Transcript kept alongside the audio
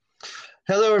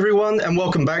Hello, everyone, and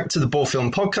welcome back to the Ball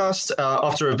Film Podcast.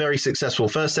 After a very successful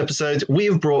first episode, we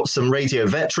have brought some radio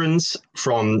veterans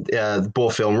from the Ball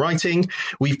Film writing.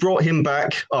 We've brought him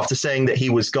back after saying that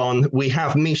he was gone. We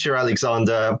have Mischa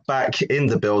Alexander back in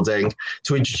the building.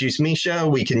 To introduce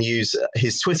Mischa, we can use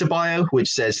his Twitter bio,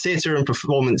 which says theatre and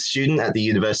performance student at the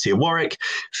University of Warwick,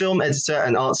 film editor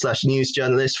and art/news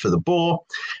journalist for the Ball,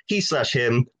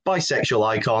 he/him, bisexual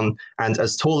icon, and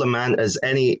as tall a man as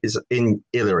any is in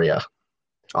Illyria.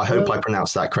 I hope I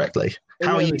pronounced that correctly.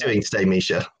 How are you doing today,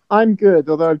 Mischa? I'm good,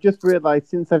 although I've just realised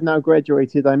since I've now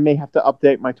graduated, I may have to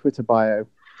update my Twitter bio.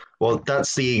 Well,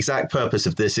 that's the exact purpose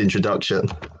of this introduction.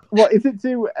 What, is it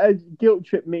to guilt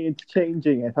trip me into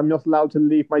changing it? I'm not allowed to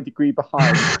leave my degree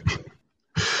behind.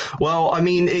 Well, I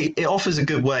mean, it offers a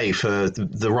good way for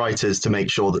the writers to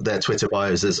make sure that their Twitter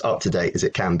bio is as up-to-date as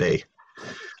it can be.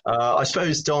 I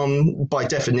suppose, Dom, by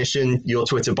definition, your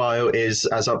Twitter bio is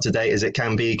as up-to-date as it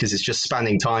can be because it's just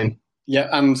spanning time. Yeah,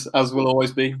 and as will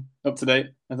always be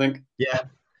up-to-date, I think. Yeah.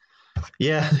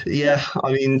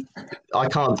 I mean, I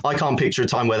can't picture a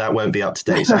time where that won't be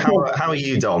up-to-date. So how are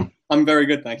you, Dom? I'm very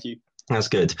good, thank you. That's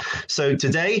good. So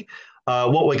today,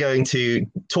 what we're going to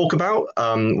talk about,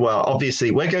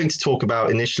 obviously, we're going to talk about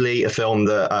initially a film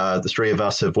that the three of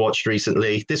us have watched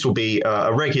recently. This will be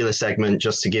a regular segment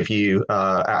just to give you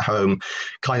at home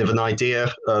kind of an idea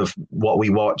of what we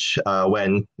watch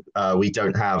when we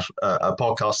don't have a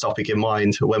podcast topic in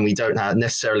mind, when we don't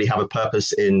necessarily have a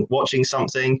purpose in watching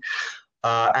something.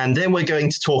 And then we're going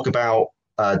to talk about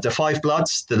The Five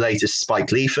Bloods, the latest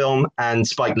Spike Lee film, and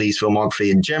Spike Lee's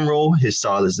filmography in general, his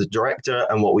style as a director,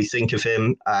 and what we think of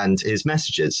him and his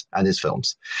messages and his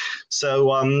films. So,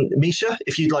 Mischa,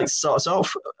 if you'd like to start us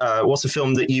off, what's a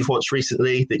film that you've watched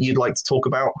recently that you'd like to talk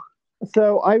about?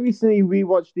 So I recently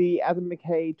rewatched the Adam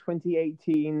McKay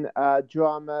 2018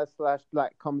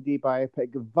 drama/black comedy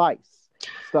biopic Vice,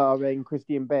 starring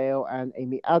Christian Bale and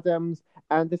Amy Adams,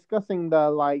 and discussing the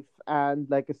life and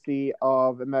legacy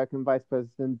of American Vice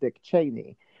President Dick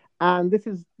Cheney. And this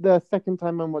is the second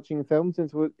time I'm watching the film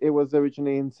since it was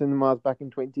originally in cinemas back in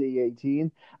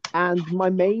 2018. And my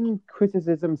main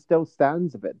criticism still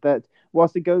stands of it, that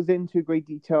whilst it goes into great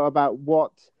detail about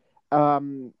what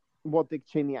Dick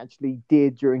Cheney actually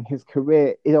did during his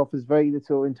career, it offers very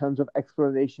little in terms of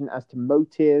explanation as to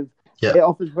motive. Yeah. It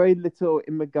offers very little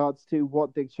in regards to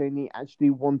what Dick Cheney actually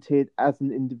wanted as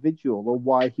an individual or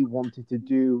why he wanted to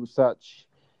do such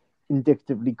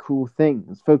indicatively cruel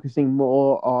things, focusing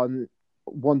more on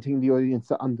wanting the audience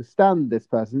to understand this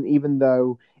person, even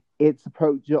though its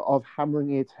approach of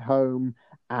hammering it home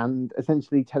and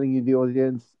essentially telling you, the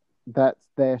audience, that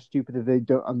they're stupid if they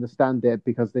don't understand it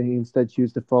because they instead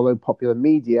choose to follow popular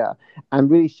media, and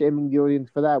really shaming the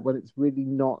audience for that when it's really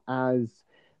not as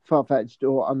far-fetched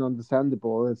or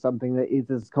ununderstandable as something that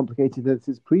is as complicated as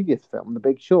his previous film, The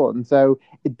Big Short. And so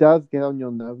it does get on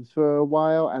your nerves for a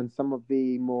while, and some of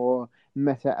the more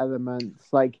meta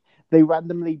elements, like they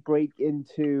randomly break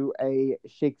into a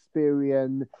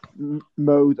Shakespearean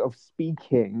mode of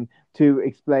speaking to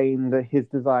explain his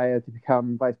desire to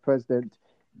become vice president,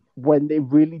 when it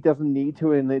really doesn't need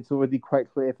to, and it's already quite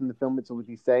clear from the film it's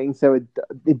already saying. So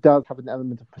it does have an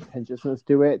element of pretentiousness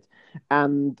to it,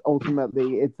 and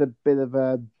ultimately it's a bit of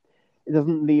it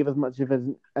doesn't leave as much of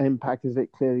an impact as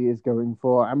it clearly is going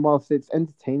for. And whilst it's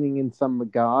entertaining in some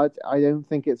regard, I don't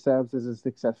think it serves as a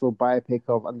successful biopic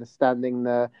of understanding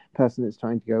the person it's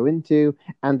trying to go into,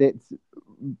 and its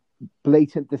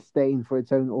blatant disdain for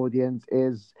its own audience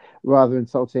is rather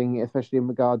insulting, especially in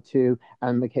regard to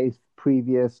Adam McKay's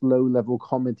previous low-level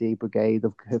comedy brigade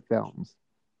of films.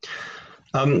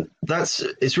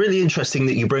 It's really interesting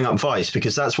that you bring up Vice,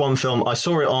 because that's one film I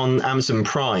saw it on Amazon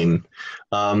Prime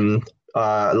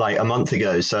like a month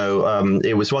ago. So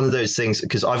it was one of those things,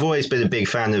 because I've always been a big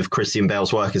fan of Christian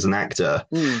Bale's work as an actor.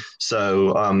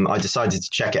 So I decided to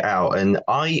check it out, and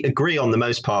I agree on the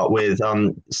most part with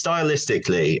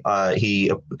stylistically.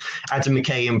 Adam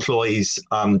McKay employs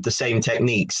the same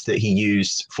techniques that he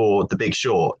used for The Big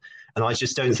Short, and I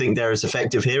just don't think they're as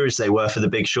effective here as they were for The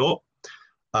Big Short.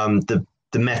 The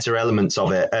meta elements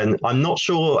of it, and I'm not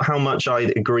sure how much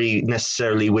I'd agree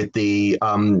necessarily with the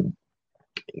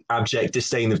abject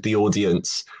disdain of the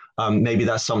audience. Maybe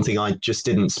that's something I just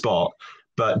didn't spot,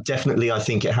 but definitely I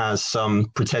think it has some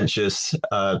pretentiousness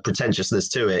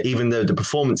to it, even though the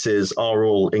performances are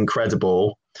all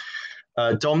incredible.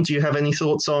 Dom, do you have any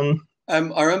thoughts on? I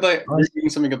remember reading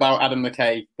something about Adam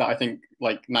McKay that I think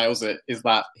nails it, is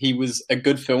that he was a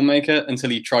good filmmaker until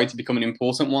he tried to become an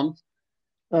important one.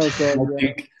 Okay. I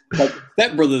think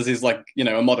Step Brothers is a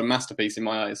modern masterpiece in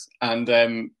my eyes, and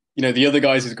the other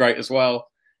guys is great as well.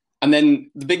 And then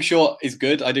The Big Short is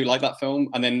good. I do like that film.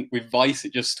 And then with Vice,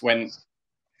 it just went.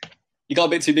 He got a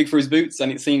bit too big for his boots,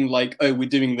 and it seemed like, oh, we're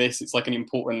doing this. It's like an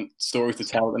important story to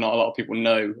tell that not a lot of people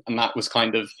know, and that was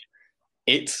kind of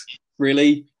it,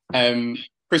 really.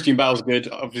 Christian Bale's good,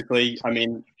 obviously. I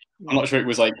mean, I'm not sure it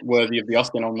was like worthy of the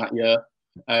Oscar on that year.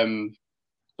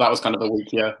 That was kind of a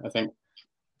weak year, I think.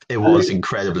 It was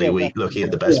incredibly weak looking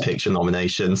at the Best Picture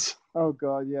nominations. Oh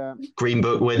God, yeah. Green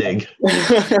Book winning.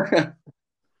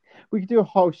 We could do a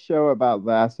whole show about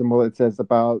that and what it says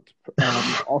about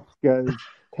Oscars'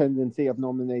 tendency of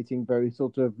nominating very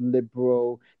sort of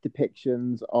liberal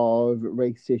depictions of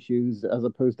race issues as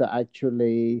opposed to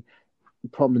actually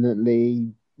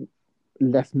prominently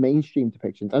less mainstream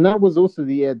depictions. And that was also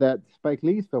the year that Spike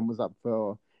Lee's film was up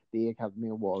for the Academy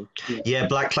Award. Yeah,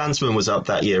 Black Klansman was up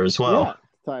that year as well. Yeah, to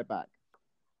tie it back.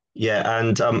 Yeah,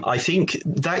 and I think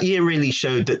that year really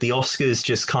showed that the Oscars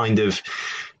just kind of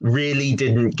really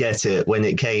didn't get it when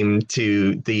it came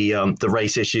to the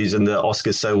race issues and the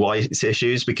Oscars so white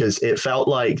issues, because it felt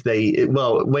like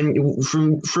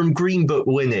from Green Book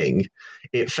winning,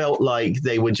 it felt like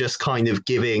they were just kind of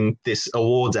giving this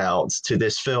award out to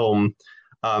this film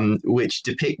which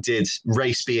depicted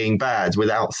race being bad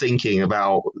without thinking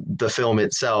about the film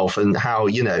itself and how,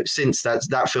 since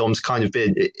that film's kind of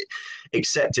been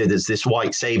accepted as this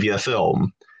white savior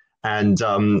film. And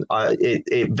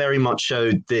it very much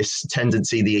showed this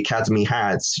tendency the Academy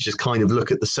had to just kind of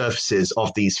look at the surfaces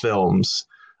of these films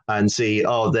and see,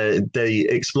 they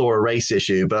explore a race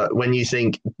issue. But when you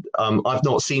think, I've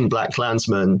not seen Black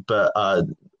Klansman, but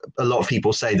a lot of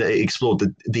people say that it explored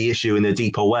the issue in a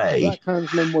deeper way. Black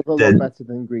Klansman was a lot better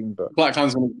than Green Book. Black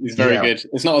Klansman is very good.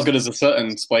 It's not as good as a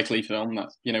certain Spike Lee film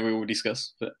that we will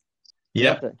discuss. But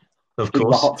yeah, of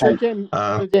course. So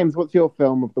James, what's your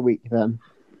film of the week then?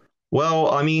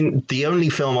 Well, I mean, the only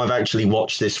film I've actually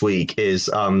watched this week is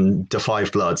Da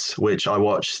 5 Bloods, which I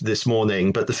watched this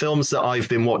morning. But the films that I've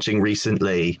been watching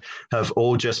recently have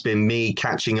all just been me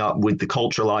catching up with the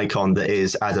cultural icon that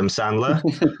is Adam Sandler.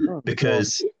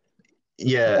 Because,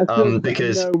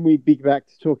 we'd be back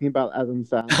to talking about Adam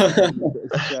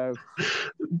Sandler. So.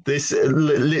 This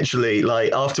literally,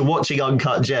 like, after watching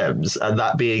Uncut Gems and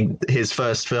that being his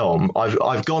first film,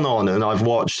 I've gone on and I've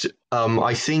watched.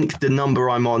 I think the number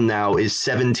I'm on now is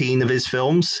 17 of his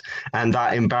films, and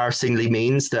that embarrassingly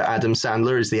means that Adam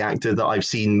Sandler is the actor that I've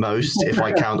seen most, if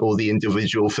I count all the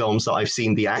individual films that I've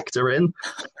seen the actor in.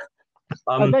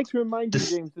 I'd like to remind you,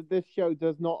 James, that this show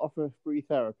does not offer free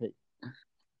therapy.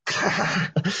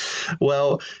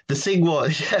 Well, the thing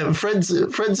was,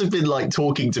 friends have been like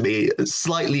talking to me,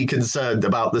 slightly concerned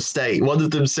about the state. One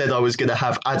of them said I was going to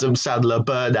have Adam Sandler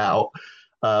burnout.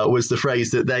 Was the phrase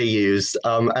that they used.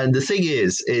 And the thing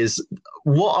is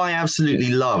what I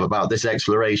absolutely love about this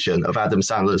exploration of Adam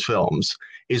Sandler's films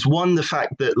is, one, the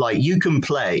fact that, like, you can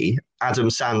play Adam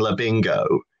Sandler bingo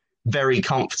very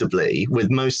comfortably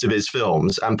with most of his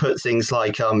films and put things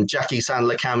like Jackie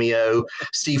Sandler cameo,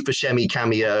 Steve Buscemi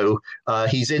cameo,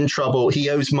 he's in trouble, he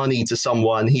owes money to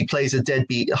someone, he plays a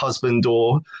deadbeat husband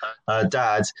or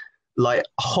dad, like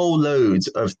whole loads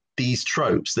of these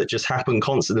tropes that just happen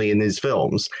constantly in his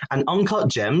films. And Uncut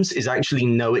Gems is actually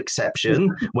no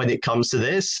exception when it comes to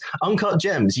this. Uncut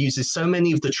Gems uses so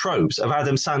many of the tropes of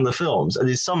Adam Sandler films and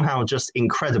is somehow just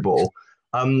incredible.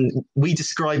 We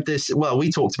described this,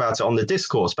 we talked about it on the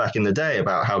discourse back in the day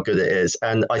about how good it is.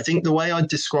 And I think the way I'd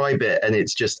describe it, and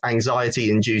it's just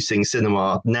anxiety-inducing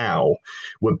cinema now,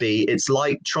 would be it's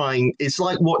like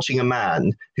watching a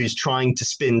man who's trying to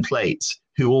spin plates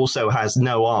who also has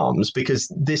no arms,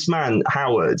 because this man,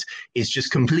 Howard, is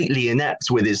just completely inept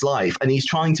with his life. And he's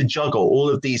trying to juggle all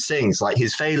of these things, like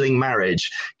his failing marriage,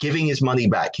 giving his money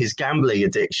back, his gambling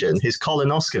addiction, his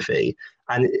colonoscopy.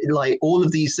 And like all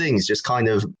of these things just kind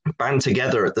of band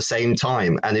together at the same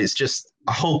time. And it's just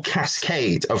a whole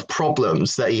cascade of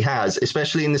problems that he has,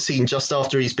 especially in the scene just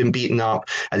after he's been beaten up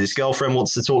and his girlfriend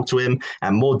wants to talk to him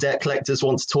and more debt collectors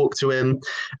want to talk to him.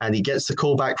 And he gets the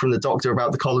call back from the doctor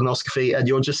about the colonoscopy. And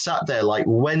you're just sat there like,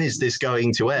 when is this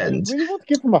going to end? I really want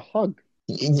to give him a hug.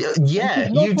 Yeah,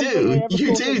 you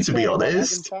do, to be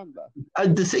honest.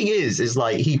 And the thing is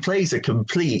like, he plays a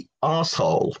complete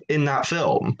asshole in that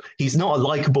film. He's not a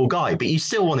likable guy, but you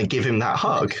still want to give him that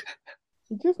hug.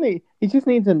 He just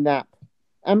needs a nap.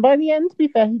 And by the end, to be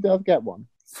fair, he does get one.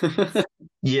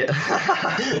 Yeah,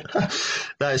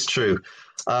 that is true.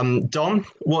 Dom,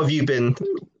 what have you been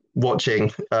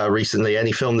watching recently?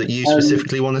 Any film that you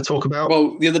specifically want to talk about?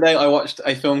 Well, the other day I watched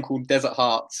a film called Desert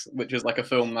Hearts, which was like a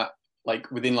film that,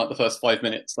 like, within like the first 5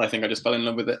 minutes, I think I just fell in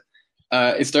love with it.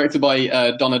 It's directed by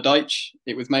Donna Deitch.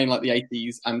 It was made in like the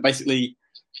 80s, and basically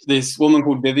this woman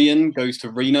called Vivian goes to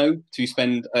Reno to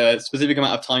spend a specific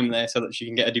amount of time there so that she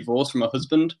can get a divorce from her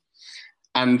husband.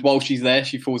 And while she's there,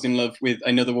 she falls in love with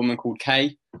another woman called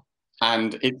Kay.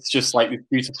 And it's just like this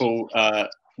beautiful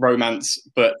romance.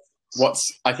 But what's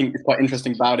I think is quite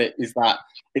interesting about it is that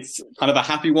it's kind of a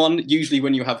happy one. Usually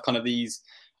when you have kind of these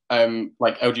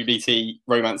like LGBT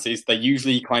romances, they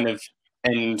usually kind of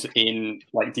end in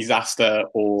like disaster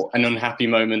or an unhappy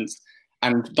moment.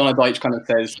 And Donna Deitch kind of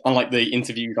says, unlike the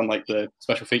interviews on like the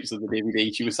special features of the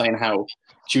DVD, she was saying how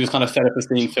she was kind of fed up of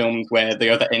seeing films where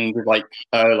they either end with like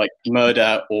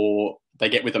murder or they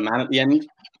get with a man at the end,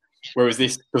 whereas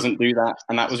this doesn't do that,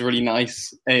 and that was really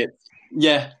nice. It's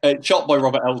shot by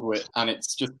Robert Elswit, and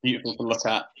it's just beautiful to look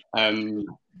at.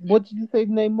 What did you say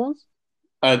the name was?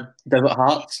 Desert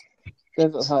Hearts.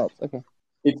 Desert Hearts. Okay.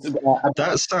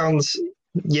 That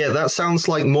sounds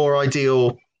like more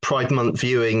ideal Pride Month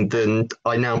viewing than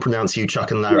I now pronounce you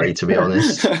Chuck and Larry, to be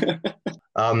honest.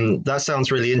 That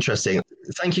sounds really interesting.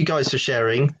 Thank you guys for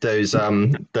sharing those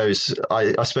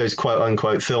I suppose quote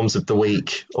unquote films of the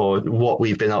week, or what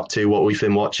we've been up to, what we've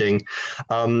been watching.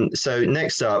 So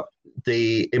next up,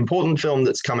 the important film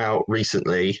that's come out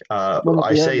recently.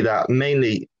 I say that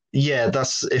mainly. Yeah,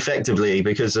 that's effectively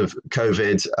because of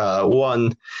COVID.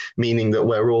 One, meaning that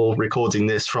we're all recording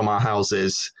this from our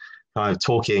houses,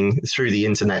 talking through the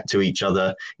internet to each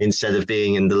other instead of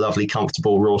being in the lovely,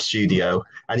 comfortable Raw studio.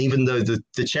 And even though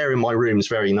the chair in my room is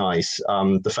very nice,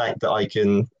 the fact that I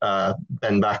can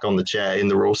bend back on the chair in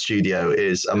the Raw studio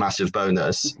is a massive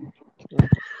bonus.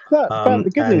 But the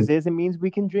good news is it means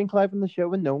we can drink live on the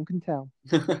show and no one can tell.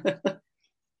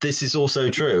 This is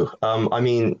also true. I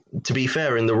mean, to be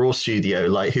fair, in the Raw studio,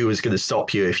 like, who was going to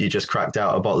stop you if you just cracked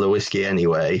out a bottle of whiskey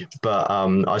anyway? But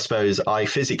I suppose I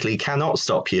physically cannot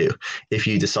stop you if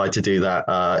you decide to do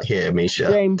that here,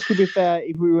 Mischa. James, to be fair,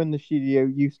 if we were in the studio,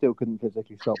 you still couldn't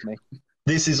physically stop me.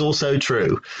 This is also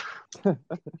true.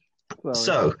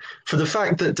 So, for the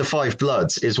fact that The Five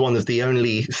Bloods is one of the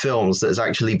only films that has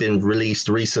actually been released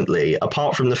recently,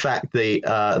 apart from the fact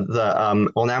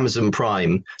that on Amazon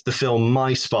Prime, the film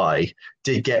My Spy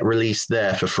did get released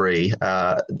there for free.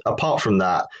 Apart from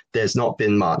that, there's not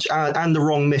been much. And The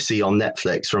Wrong Missy on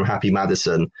Netflix from Happy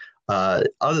Madison.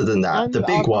 Other than that, and the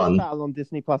big one Battle on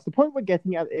Disney Plus. The point we're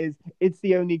getting at is it's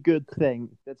the only good thing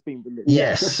that's been released.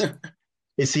 Yes.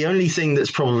 It's the only thing that's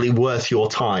probably worth your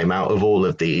time out of all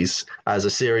of these, as a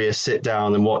serious sit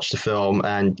down and watch the film,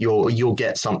 and you'll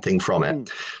get something from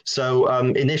it. So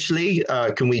initially,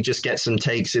 can we just get some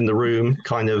takes in the room?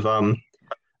 Kind of,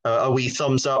 are we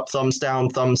thumbs up, thumbs down,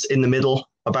 thumbs in the middle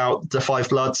about The Five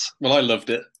Bloods? Well, I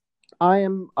loved it. I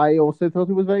also thought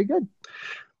it was very good.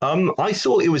 I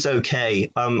thought it was okay.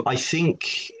 I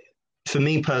think, for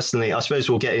me personally, I suppose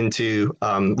we'll get into,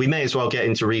 we may as well get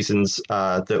into reasons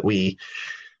that we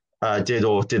did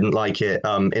or didn't like it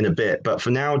in a bit. But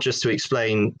for now, just to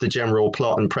explain the general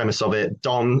plot and premise of it,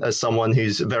 Dom, as someone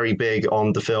who's very big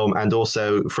on the film, and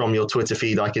also from your Twitter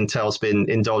feed, I can tell has been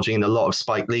indulging in a lot of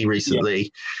Spike Lee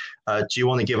recently. Yeah. Do you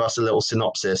want to give us a little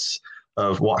synopsis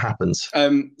of what happens?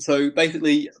 So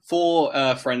basically, four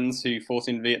friends who fought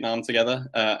in Vietnam together,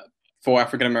 four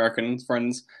African-American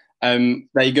friends,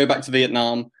 they go back to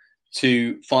Vietnam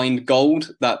to find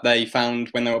gold that they found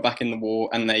when they were back in the war,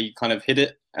 and they kind of hid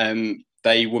it.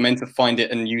 They were meant to find it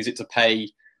and use it to pay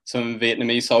some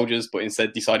Vietnamese soldiers, but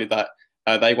instead decided that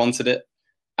they wanted it,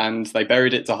 and they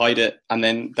buried it to hide it. And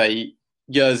then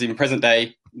years in present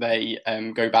day, they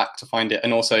go back to find it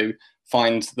and also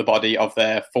find the body of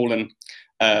their fallen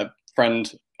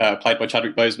friend, played by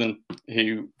Chadwick Boseman,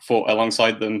 who fought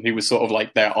alongside them, who was sort of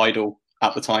like their idol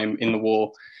at the time in the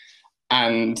war.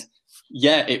 And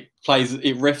yeah, it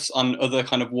riffs on other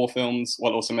kind of war films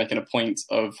while also making a point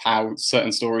of how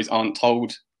certain stories aren't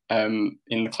told in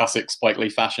the classic Spike Lee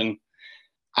fashion.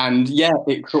 And yeah,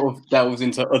 it sort of delves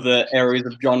into other areas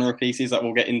of genre pieces that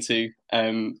we'll get into.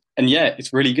 And yeah,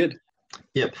 it's really good.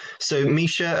 Yep. So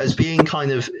Mischa, as being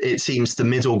kind of, it seems, the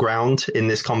middle ground in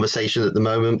this conversation at the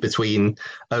moment between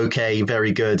okay,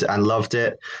 very good, and loved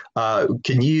it.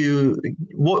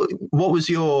 What was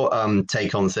your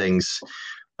take on things?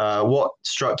 What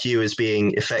struck you as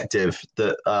being effective,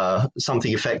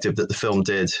 something effective that the film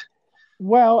did?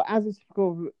 Well, as is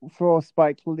typical for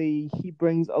Spike Lee, he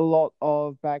brings a lot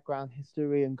of background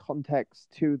history and context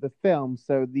to the film.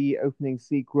 So the opening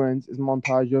sequence is a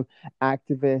montage of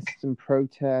activists and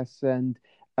protests and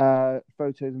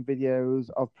photos and videos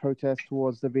of protests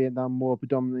towards the Vietnam War,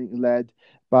 predominantly led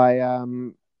by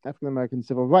African-American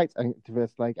civil rights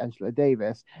activists like Angela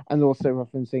Davis, and also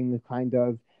referencing the kind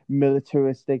of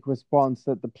militaristic response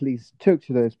that the police took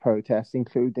to those protests,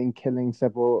 including killing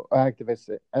several activists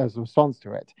as a response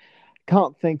to it.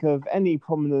 Can't think of any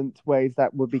prominent ways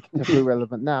that would be contemporary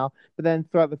relevant now, but then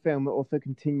throughout the film it also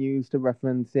continues to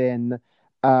reference in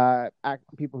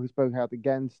people who spoke out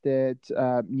against it,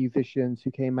 musicians who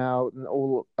came out, and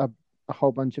all a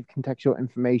whole bunch of contextual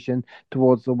information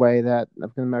towards the way that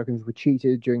African Americans were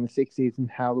treated during the 60s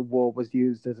and how the war was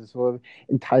used as a sort of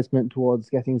enticement towards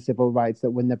getting civil rights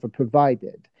that were never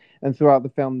provided. And throughout the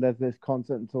film, there's this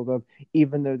constant sort of,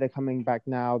 even though they're coming back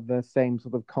now, the same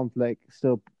sort of conflict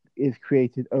still is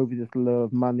created over this lure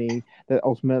of money that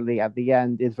ultimately at the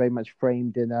end is very much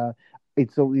framed in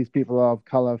it's all these people of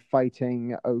color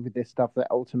fighting over this stuff that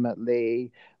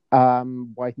ultimately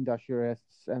white industrialists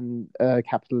and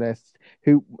capitalists,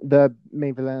 who the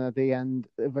main villain at the end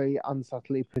very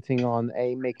unsubtly putting on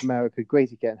a "Make America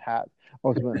Great Again" hat,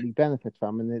 ultimately benefit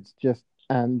from. And it's just,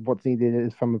 and what's needed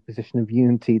is from a position of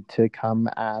unity to come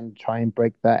and try and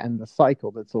break that endless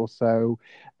cycle that's also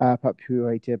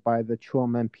perpetuated by the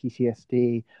trauma and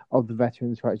PTSD of the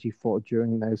veterans who actually fought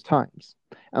during those times.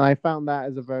 And I found that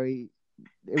as a very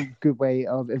good way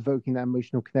of evoking that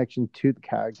emotional connection to the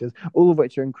characters, all of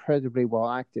which are incredibly well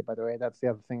acted, by the way. That's the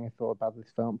other thing I thought about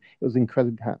this film. It was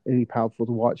incredibly powerful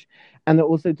to watch. And it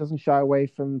also doesn't shy away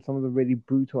from some of the really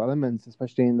brutal elements,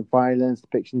 especially in the violence,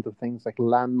 depictions of things like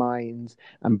landmines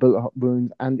and bullet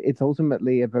wounds. And it's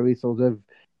ultimately a very sort of,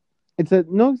 it's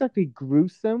not exactly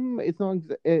gruesome. It's not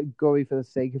gory for the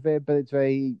sake of it, but it's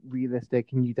very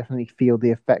realistic, and you definitely feel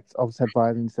the effects of said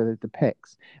violence that it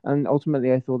depicts. And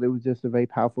ultimately, I thought it was just a very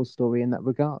powerful story in that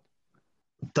regard.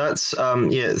 That's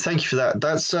yeah, thank you for that.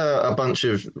 That's a bunch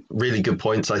of really good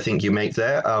points I think you make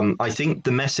there. I think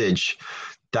the message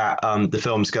that the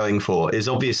film's going for is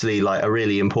obviously like a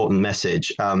really important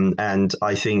message, and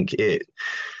I think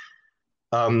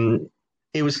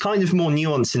it was kind of more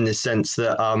nuanced in the sense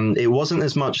that it wasn't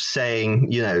as much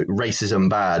saying, you know, racism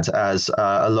bad as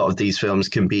a lot of these films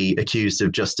can be accused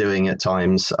of just doing at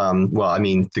times. Well, I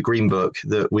mean, the Green Book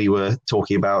that we were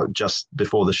talking about just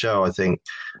before the show, I think,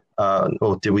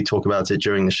 or did we talk about it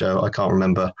during the show? I can't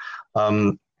remember.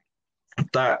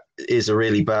 That is a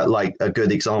really bad, like a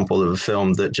good example of a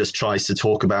film that just tries to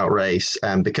talk about race.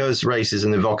 And because race is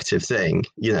an evocative thing,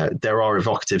 you know, there are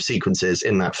evocative sequences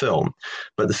in that film,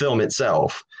 but the film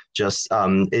itself just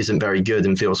isn't very good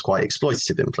and feels quite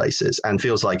exploitative in places and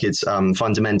feels like it's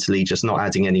fundamentally just not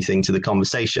adding anything to the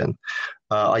conversation.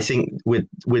 I think with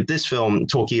this film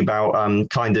talking about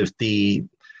kind of the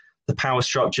power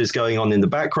structures going on in the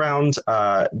background.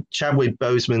 Chadwick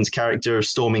Boseman's character of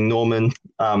Storming Norman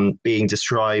being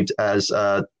described as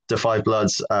the Five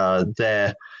Bloods,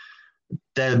 their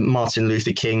Martin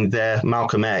Luther King, their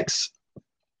Malcolm X,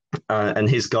 and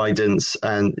his guidance,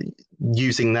 and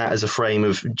using that as a frame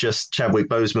of just Chadwick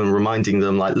Boseman reminding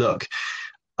them, like, look,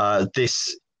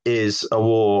 this is a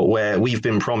war where we've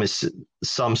been promised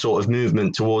some sort of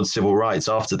movement towards civil rights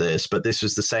after this, but this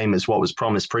was the same as what was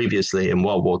promised previously in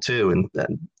World War II, and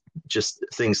just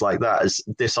things like that. As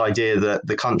this idea that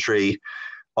the country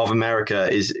of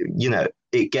America is, you know,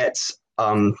 it gets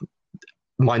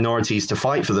minorities to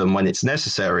fight for them when it's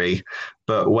necessary,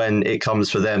 but when it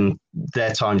comes for them,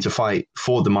 their time to fight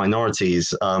for the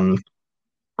minorities,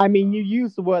 I mean, you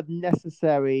use the word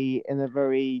necessary in a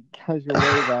very casual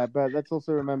way there, but let's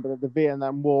also remember that the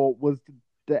Vietnam War was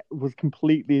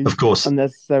completely of course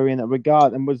unnecessary in that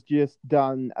regard, and was just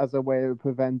done as a way of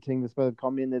preventing the spread of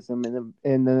communism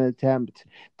in an attempt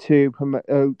to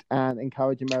promote and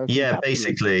encourage American capitalism.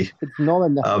 Basically, it's not a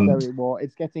necessary war.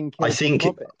 It's getting killed. I think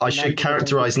I should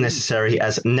characterize necessary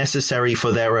as necessary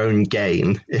for their own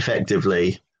gain,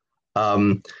 effectively.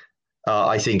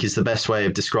 I think is the best way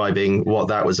of describing what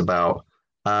that was about.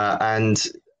 And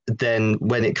then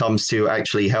when it comes to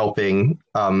actually helping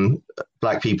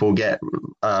Black people get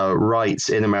rights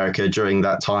in America during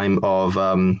that time of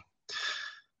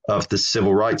the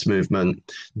civil rights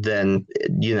movement, then,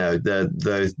 you know,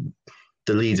 the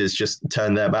leaders just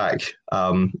turn their back.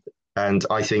 And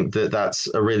I think that that's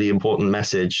a really important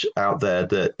message out there,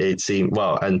 that it seemed,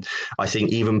 well, and I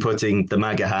think even putting the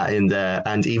MAGA hat in there,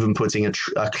 and even putting a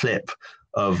clip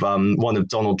of one of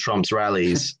Donald Trump's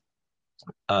rallies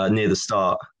near the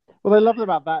start. What I love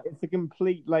about that is the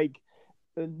complete, like,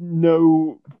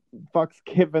 no fucks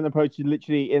given approach to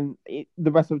literally in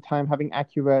the rest of the time having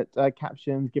accurate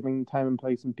captions, giving time and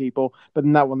place and people, but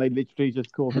in that one they literally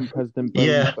just call him President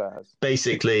Bonus.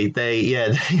 Basically they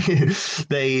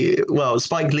well,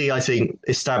 Spike Lee, I think,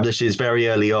 establishes very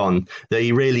early on that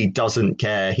he really doesn't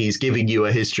care. He's giving you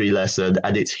a history lesson,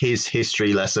 and it's his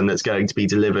history lesson that's going to be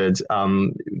delivered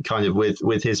kind of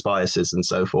with his biases and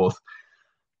so forth.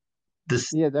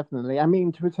 Yeah, definitely. I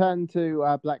mean, to return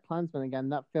to Black Klansman again,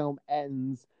 that film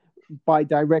ends by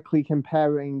directly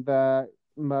comparing the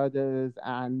murders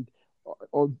and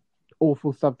or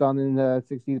awful stuff done in the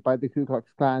 60s by the Ku Klux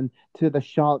Klan to the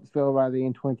Charlottesville rally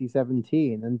in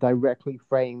 2017, and directly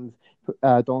frames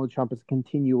Donald Trump as a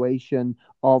continuation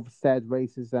of said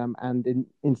racism and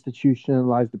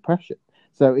institutionalized oppression.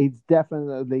 So it's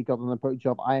definitely got an approach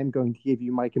of, I am going to give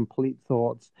you my complete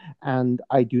thoughts, and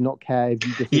I do not care if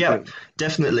you disagree. Yeah,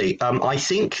 definitely. I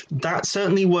think that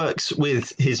certainly works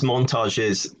with his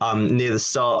montages near the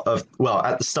start of, well,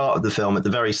 at the start of the film, at the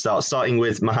very start, starting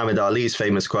with Muhammad Ali's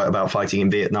famous quote about fighting in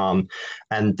Vietnam,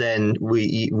 and then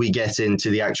we get into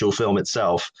the actual film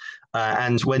itself.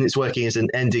 And when it's working as an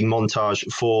ending montage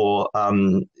for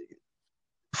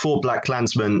Black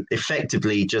Klansman,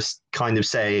 effectively just kind of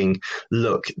saying,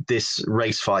 look, this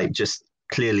race fight just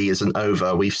clearly isn't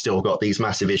over. We've still got these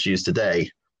massive issues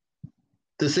today.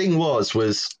 The thing was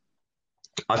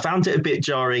I found it a bit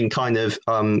jarring kind of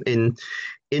in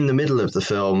the middle of the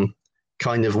film,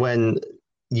 kind of when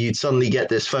you'd suddenly get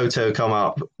this photo come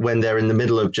up when they're in the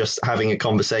middle of just having a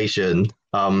conversation.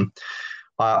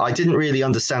 I didn't really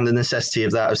understand the necessity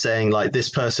of that, of saying, like, this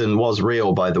person was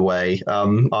real, by the way.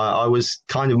 I was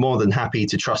kind of more than happy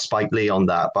to trust Spike Lee on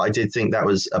that, but I did think that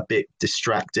was a bit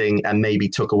distracting and maybe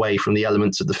took away from the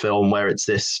elements of the film where it's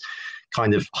this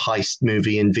kind of heist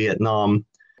movie in Vietnam.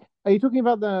 Are you talking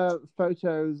about the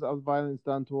photos of violence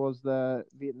done towards the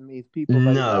Vietnamese people?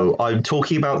 No, I'm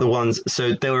talking about the ones.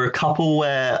 So there were a couple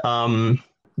where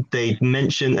they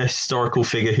mentioned a historical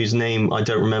figure whose name I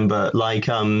don't remember, like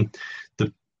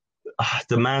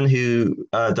the man who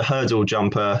the hurdle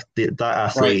jumper, that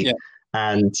athlete, right,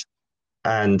 yeah.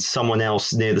 and someone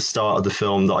else near the start of the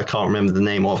film that I can't remember the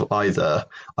name of either.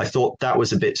 I thought that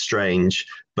was a bit strange,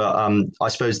 but I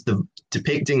suppose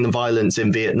depicting the violence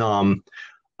in Vietnam,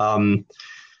 that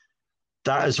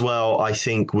as well, I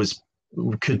think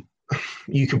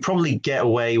you could probably get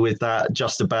away with that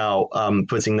just about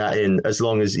putting that in, as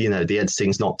long as, the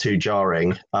editing's not too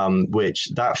jarring, which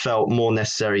that felt more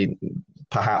necessary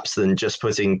perhaps than just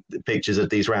putting pictures of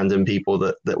these random people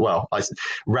that well,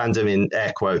 random in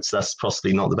air quotes, that's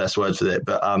possibly not the best word for it,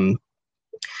 but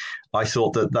I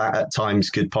thought that at times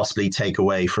could possibly take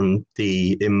away from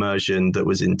the immersion that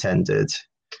was intended.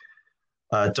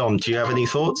 Dom, do you have any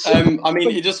thoughts? I mean,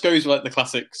 it just goes like the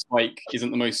classic Spike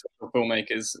isn't the most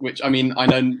filmmakers, which I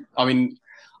don't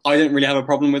really have a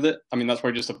problem with it. I mean, that's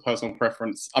probably just a personal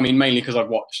preference. I mean, mainly because I've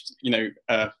watched,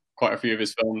 quite a few of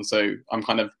his films, so I'm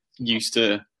kind of used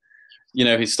to,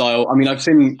 his style. I mean, I've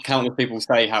seen countless people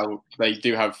say how they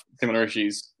do have similar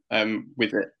issues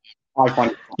with it. I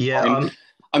find it fine.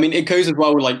 I mean, it goes as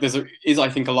well with, like, I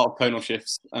think, a lot of tonal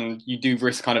shifts, and you do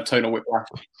risk kind of tonal whiplash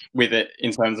with it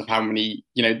in terms of how many,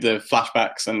 the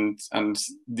flashbacks and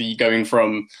the going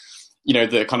from,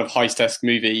 the kind of heist-esque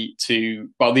movie to,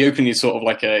 well, the opening is sort of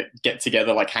like a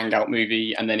get-together, like, hangout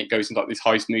movie, and then it goes into, like, this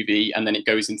heist movie, and then it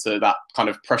goes into that kind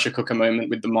of pressure cooker moment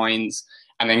with the mines,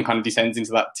 and then kind of descends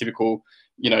into that typical,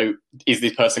 is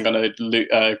this person going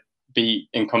to be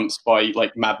encompassed by,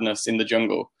 like, madness in the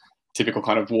jungle? Typical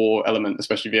kind of war element,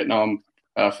 especially Vietnam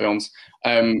films.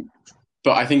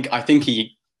 But I think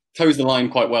he toes the line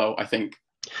quite well, I think.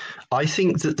 I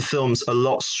think that the film's a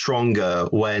lot stronger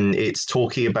when it's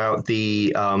talking about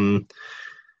the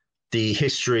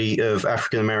history of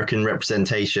African American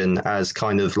representation as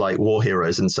kind of like war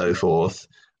heroes and so forth,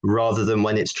 rather than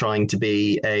when it's trying to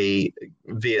be a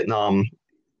Vietnam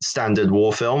standard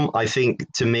war film. I think,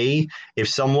 to me, if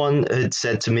someone had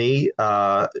said to me,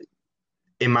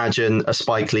 imagine a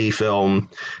Spike Lee film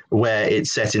where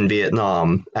it's set in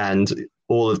Vietnam and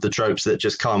all of the tropes that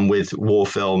just come with war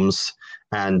films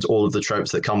and all of the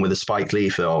tropes that come with a Spike Lee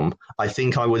film, I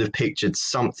think I would have pictured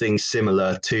something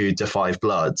similar to Da 5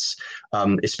 Bloods,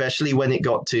 especially when it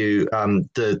got to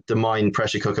the mine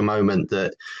pressure cooker moment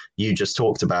that you just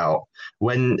talked about.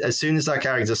 As soon as that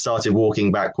character started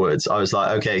walking backwards, I was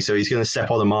like, okay, so he's going to step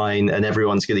on a mine and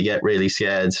everyone's going to get really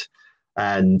scared.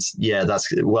 And yeah, that's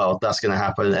going to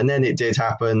happen. And then it did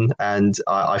happen, and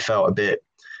I felt a bit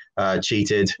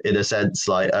cheated in a sense,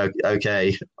 like,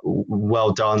 okay,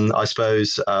 well done, I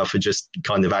suppose, for just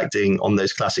kind of acting on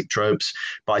those classic tropes.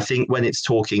 But I think when it's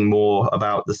talking more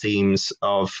about the themes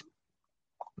of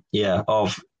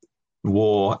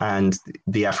war and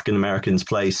the African Americans'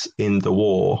 place in the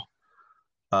war,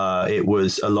 it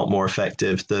was a lot more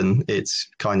effective than its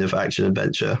kind of action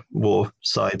adventure war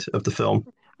side of the film.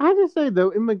 I have to say,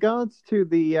 though, in regards to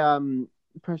the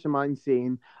pressure mine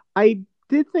scene, I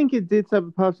did think it did serve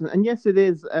a purpose, and yes, it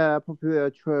is a popular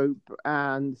trope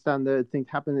and standard things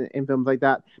happen in films like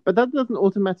that. But that doesn't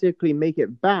automatically make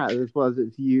it bad, as well as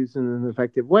it's used in an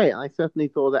effective way. And I certainly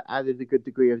thought it added a good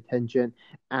degree of tension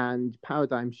and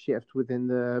paradigm shift within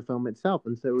the film itself.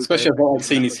 And so, it was especially what I've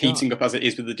seen is regard. heating up as it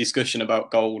is with the discussion about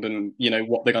gold and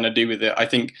what they're going to do with it. I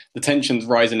think the tension's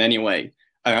rising anyway,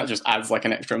 and that just adds like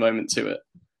an extra moment to it.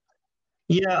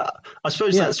 Yeah, I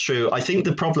suppose that's true. I think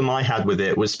the problem I had with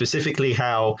it was specifically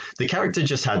how the character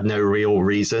just had no real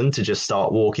reason to just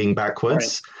start walking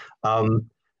backwards.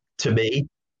 To me,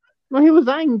 Well, he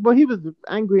was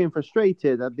angry and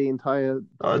frustrated at the entire.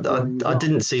 I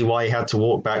didn't see why he had to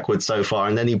walk backwards so far,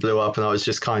 and then he blew up, and I was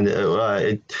just kind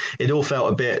of it all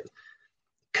felt a bit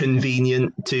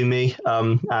convenient to me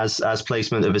as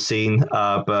placement of a scene,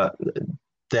 but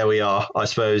there we are, I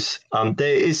suppose.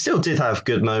 It still did have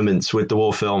good moments with the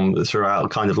war film throughout,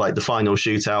 kind of like the final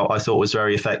shootout, I thought was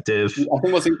very effective. I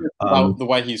think what's interesting about the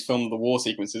way he's filmed the war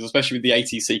sequences, especially with the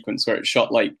 80s sequence where it's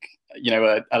shot like,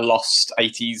 a lost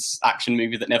 80s action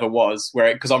movie that never was,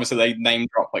 because obviously they name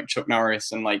drop like Chuck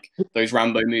Norris and like those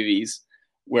Rambo movies,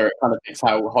 where it kind of picks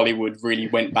how Hollywood really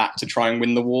went back to try and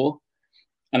win the war.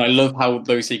 And I love how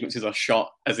those sequences are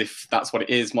shot as if that's what it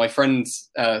is. My friend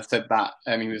said that,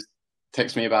 he was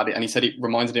texted me about it, and he said it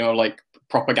reminded him of like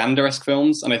propaganda-esque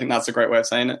films, and I think that's a great way of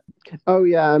saying it. Oh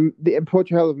yeah, the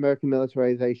portrayal of American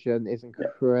militarization is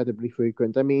incredibly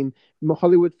frequent. I mean,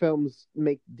 Hollywood films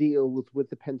make deals with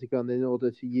the Pentagon in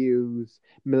order to use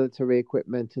military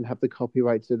equipment and have the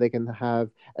copyright so they can have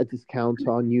a discount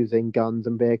on using guns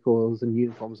and vehicles and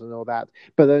uniforms and all that,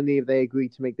 but only if they agree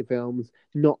to make the films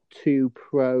not too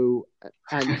pro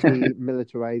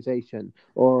anti-militarization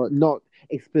or not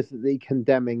explicitly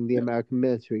condemning the American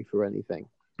military for anything.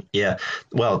 Yeah,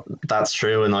 well, that's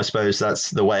true, and I suppose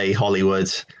that's the way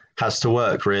Hollywood has to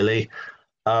work, really.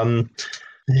 Yeah,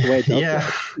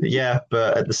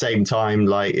 but at the same time,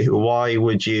 like, why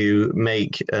would you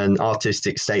make an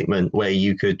artistic statement where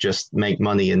you could just make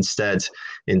money instead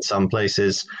in some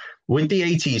places? With the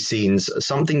 80s scenes,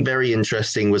 something very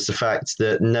interesting was the fact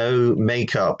that no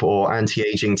makeup or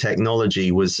anti-aging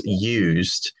technology was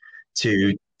used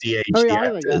to de-age the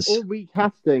actors. Or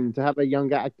recasting to have a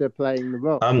younger actor playing the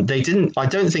role. They didn't. I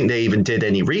don't think they even did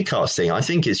any recasting. I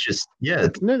think it's just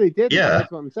No, they did. Yeah,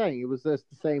 that's what I'm saying. It was just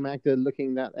the same actor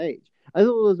looking that age. I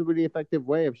thought it was a really effective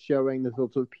way of showing the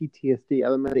sort of PTSD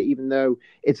element, even though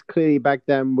it's clearly back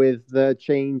then with the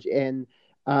change in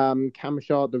camera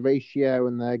shot, the ratio,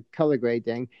 and the color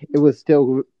grading. It was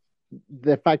still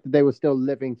the fact that they were still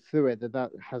living through it,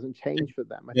 that hasn't changed for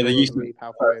them. They used really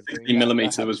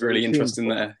 50mm was really interesting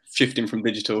there, shifting from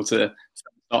digital to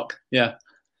stock. Yeah.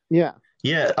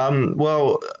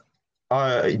 Well,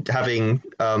 having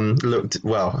looked,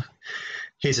 well,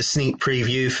 here's a sneak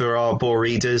preview for our Bore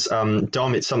readers.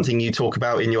 Dom, it's something you talk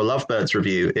about in your Lovebirds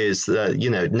review, is that,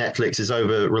 Netflix is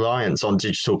over reliance on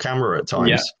digital camera at times.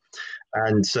 Yeah.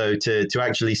 And so to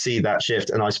actually see that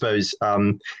shift, and I suppose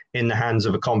in the hands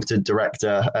of a competent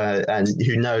director and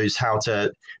who knows how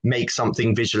to make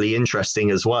something visually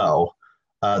interesting as well,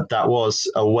 that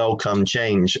was a welcome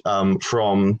change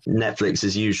from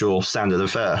Netflix's usual standard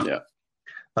of fare. Yeah.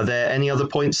 Are there any other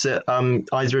points that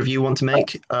either of you want to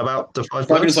make about the Five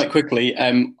Bloods? I'm going to say quickly,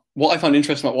 what I found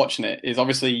interesting about watching it is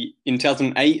obviously in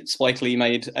 2008, Spike Lee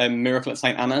made Miracle at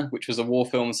St. Anna, which was a war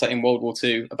film set in World War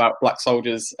II about black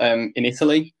soldiers in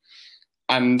Italy.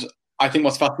 And I think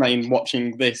what's fascinating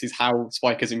watching this is how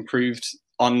Spike has improved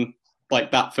on like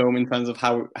that film in terms of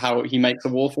how he makes a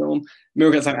war film.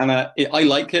 Miracle at St. Anna, I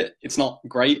like it. It's not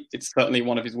great. It's certainly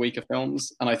one of his weaker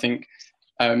films. And I think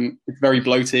it's very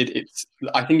bloated.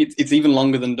 I think it's even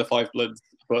longer than The Five Bloods,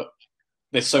 but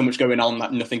there's so much going on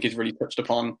that nothing is really touched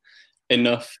upon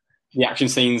enough. The action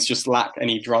scenes just lack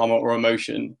any drama or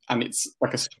emotion, and it's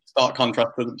like a stark contrast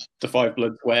to The Five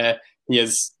Bloods, where he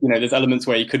has, there's elements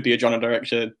where he could be a genre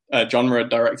director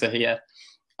here,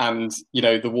 and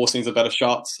the war scenes are better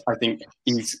shots. I think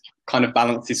he's kind of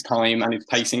balanced his time and his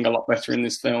pacing a lot better in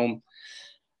this film.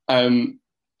 And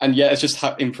yeah, it's just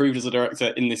improved as a director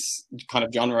in this kind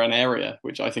of genre and area,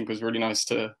 which I think was really nice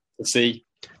to see.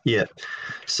 Yeah.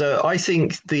 So I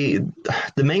think the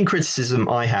main criticism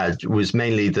I had was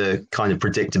mainly the kind of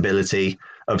predictability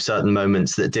of certain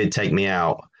moments that did take me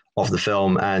out of the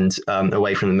film and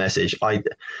away from the message. I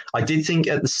did think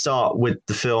at the start of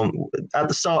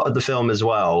the film as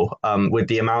well, with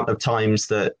the amount of times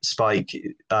that Spike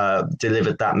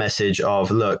delivered that message of,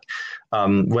 look,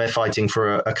 we're fighting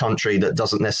for a country that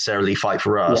doesn't necessarily fight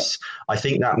for us. I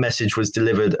think that message was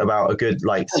delivered about a good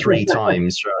like 3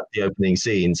 times throughout the opening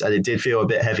scenes, and it did feel a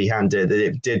bit heavy-handed.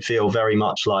 It did feel very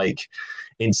much like,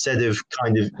 instead of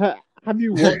kind of have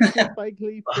you watched the Spike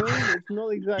Lee film? It's not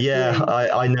exactly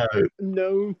I know,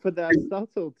 known for that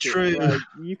subtlety. True. Like,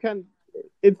 you can.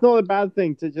 It's not a bad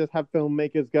thing to just have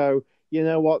filmmakers go, you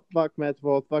know what, fuck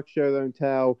metaphors, fuck show don't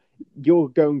tell. You're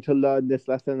going to learn this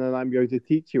lesson, and I'm going to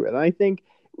teach you it. And I think,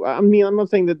 I mean, I'm not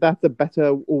saying that that's a better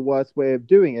or worse way of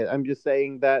doing it. I'm just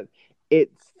saying that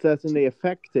it's certainly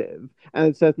effective, and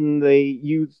it's certainly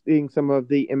using some of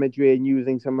the imagery and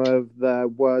using some of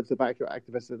the words of actual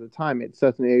activists at the time. It's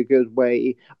certainly a good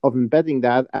way of embedding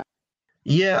that.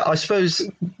 Yeah, I suppose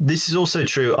this is also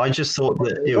true. I just thought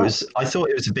that I thought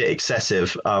it was a bit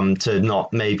excessive to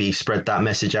not maybe spread that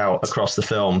message out across the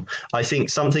film. I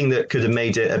think something that could have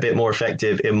made it a bit more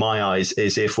effective in my eyes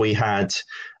is if we had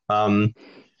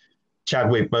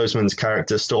Chadwick Boseman's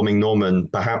character storming Norman,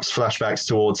 perhaps flashbacks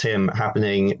towards him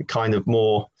happening kind of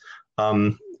more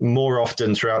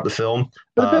often throughout the film.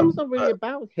 But the film's not really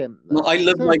about him. No, I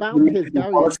love it's about his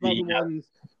gallery. It's about the ones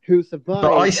who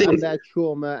survived and their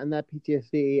trauma and their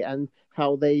PTSD and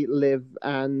how they live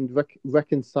and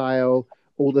reconcile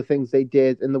all the things they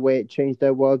did and the way it changed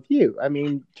their worldview. I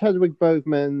mean, Chadwick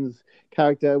Boseman's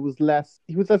character was less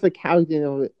a character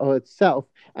in of itself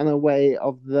and a way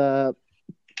of the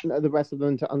rest of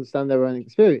them to understand their own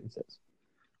experiences.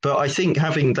 But I think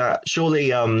having that, surely,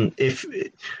 if,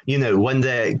 you know, when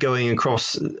they're going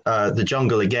across the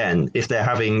jungle again, if they're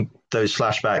having those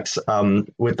flashbacks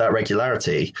with that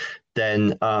regularity, then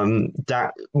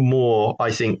that more,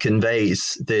 I think,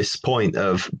 conveys this point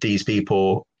of these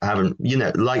people haven't, you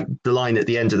know, like the line at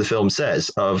the end of the film says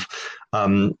of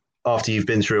after you've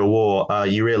been through a war,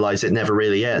 you realize it never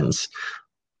really ends.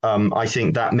 I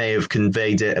think that may have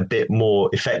conveyed it a bit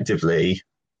more effectively.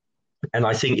 And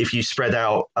I think if you spread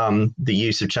out the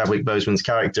use of Chadwick Boseman's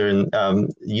character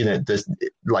and you know,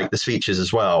 the speeches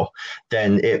as well,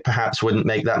 then it perhaps wouldn't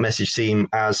make that message seem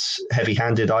as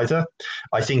heavy-handed either.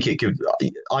 I think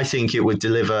it would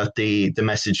deliver the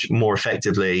message more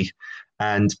effectively,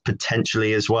 and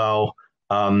potentially as well,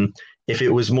 if it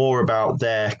was more about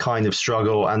their kind of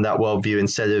struggle and that worldview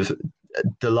instead of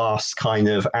the last kind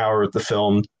of hour of the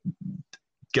film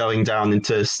going down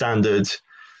into standard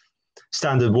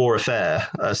war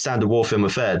film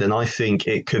affair, then I think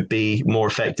it could be more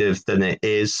effective than it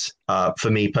is for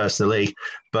me personally.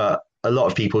 But a lot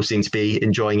of people seem to be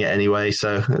enjoying it anyway,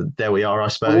 so there we are, I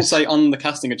suppose. I will say on the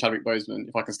casting of Chadwick Boseman,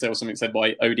 if I can steal something said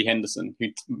by Odie Henderson, who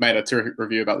made a terrific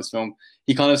review about this film,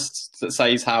 he kind of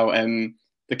says how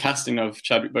the casting of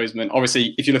Chadwick Boseman,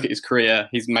 obviously, if you look at his career,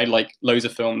 he's made like loads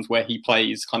of films where he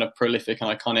plays kind of prolific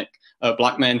and iconic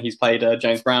black men. He's played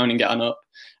James Brown in Get On Up,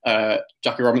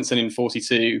 Jackie Robinson in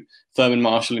 42, Thurman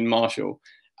Marshall in Marshall,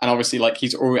 and obviously, like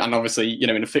obviously, you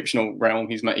know, in a fictional realm,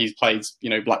 he's played, you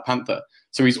know, Black Panther.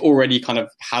 So he's already kind of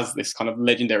has this kind of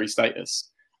legendary status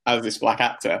as this black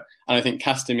actor, and I think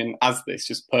casting him in as this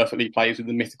just perfectly plays with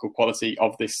the mythical quality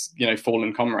of this, you know,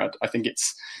 fallen comrade. I think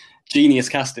it's genius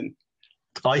casting.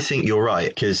 I think you're right,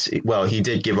 because, well, he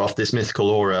did give off this mythical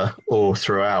aura all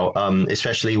throughout,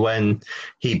 especially when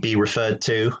he'd be referred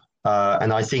to.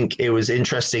 And I think it was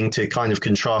interesting to kind of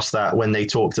contrast that when they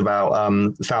talked about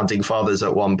founding fathers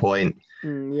at one point.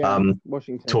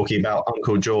 Washington. Talking about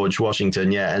Uncle George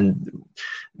Washington, and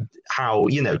how,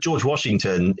 you know, George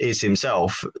Washington is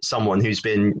himself someone who's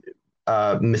been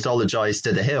mythologized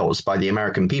to the hills by the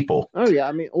American people. Oh yeah,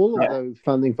 I mean, all of those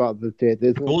founding fathers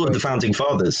did. All of the founding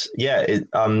fathers,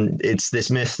 it's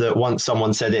this myth that once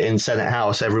someone said it in Senate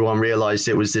House, everyone realized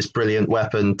it was this brilliant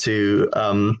weapon to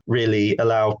really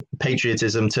allow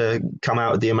patriotism to come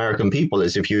out of the American people,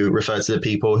 as if you refer to the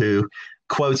people who,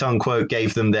 quote unquote,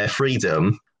 gave them their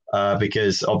freedom.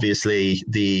 Because obviously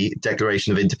the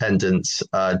Declaration of Independence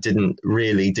didn't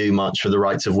really do much for the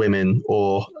rights of women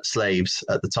or slaves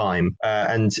at the time.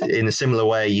 And in a similar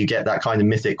way, you get that kind of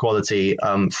mythic quality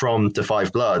from the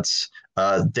Five Bloods,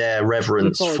 their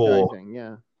reverence for...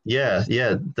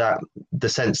 that the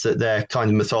sense that they're kind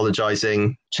of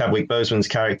mythologizing Chadwick Boseman's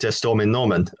character, Stormin'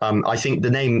 Norman. I think the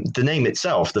name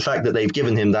itself, the fact that they've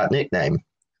given him that nickname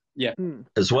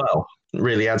as well,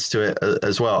 really adds to it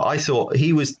as well. I thought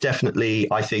he was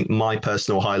definitely, I think, my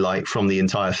personal highlight from the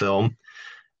entire film.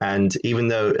 And even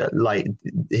though like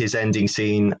his ending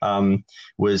scene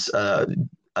was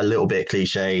a little bit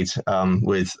cliched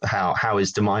with how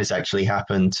his demise actually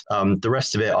happened. The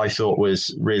rest of it I thought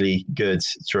was really good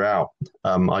throughout.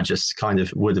 I just kind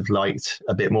of would have liked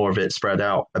a bit more of it spread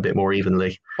out a bit more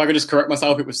evenly. If I could just correct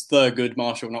myself, it was Thurgood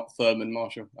Marshall, not Thurman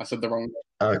Marshall. I said the wrong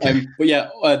name. Okay. But yeah,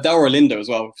 Delroy Lindo as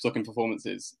well, talking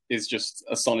performances, is just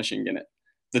astonishing in it.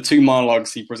 The two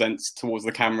monologues he presents towards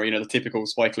the camera, the typical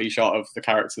Spike Lee shot of the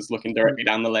characters looking directly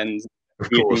down the lens,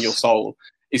 giving your soul,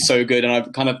 is so good. And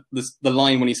I've kind of the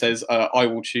line when he says, "I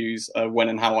will choose when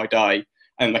and how I die,"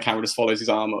 and the camera just follows his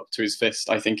arm up to his fist,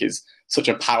 I think is such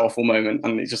a powerful moment,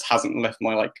 and it just hasn't left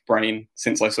my brain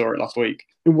since I saw it last week.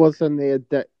 It was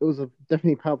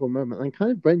definitely a powerful moment, and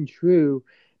kind of ran true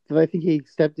that I think he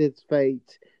accepted his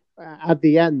fate at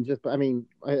the end.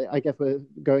 I guess we're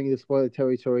going into spoiler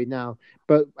territory now,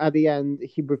 but at the end,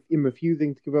 in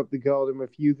refusing to give up the gold and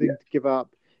refusing to give up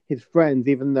his friends,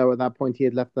 even though at that point he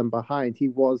had left them behind, he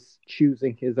was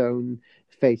choosing his own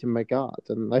fate and regard,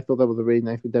 and I thought that was a really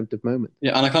nice redemptive moment.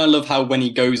 Yeah, and I kind of love how when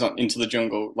he goes into the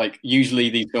jungle,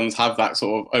 usually these films have that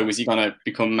sort of, is he going to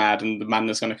become mad and the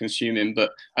madness going to consume him?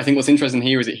 But I think what's interesting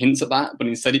here is it hints at that, but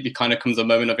instead it kind of becomes a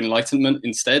moment of enlightenment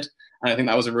instead. And I think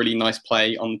that was a really nice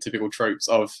play on the typical tropes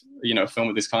of, a film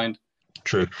of this kind.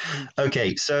 True.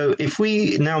 Okay, so if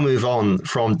we now move on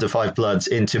from The Five Bloods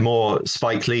into more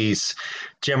Spike Lee's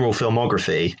general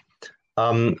filmography,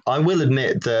 I will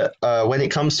admit that when it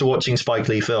comes to watching Spike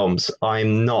Lee films,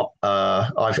 I'm not.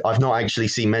 I've not actually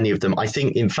seen many of them. I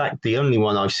think, in fact, the only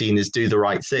one I've seen is Do the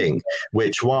Right Thing,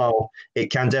 which, while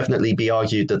it can definitely be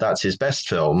argued that that's his best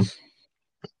film,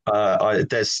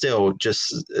 there's still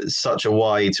just such a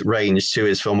wide range to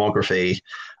his filmography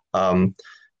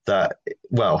that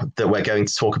we're going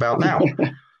to talk about now.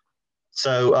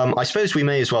 So I suppose we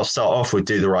may as well start off with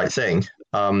Do the Right Thing,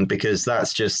 because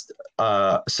that's just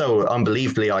so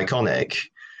unbelievably iconic.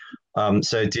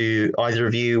 So do either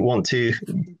of you want to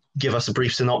give us a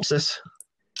brief synopsis?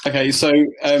 Okay, so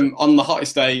on the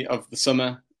hottest day of the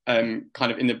summer,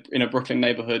 kind of in a Brooklyn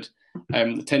neighborhood,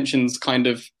 the tensions kind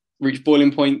of reach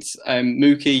boiling points.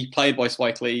 Mookie, played by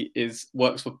Spike Lee,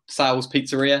 works for Sal's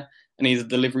Pizzeria, and he's a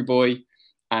delivery boy.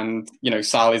 And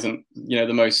Sal isn't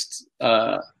the most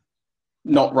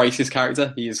not racist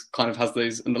character. He kind of has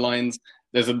those underlines.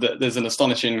 There's an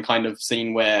astonishing kind of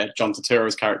scene where John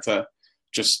Turturro's character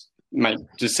just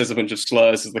says a bunch of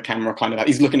slurs as the camera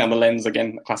he's looking down the lens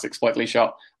again, a classic Spike Lee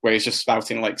shot where he's just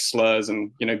spouting slurs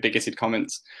and bigoted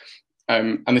comments.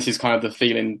 And this is kind of the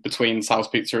feeling between Sal's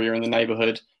Pizzeria and the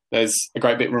neighborhood. There's a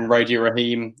great bit from Radio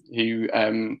Raheem who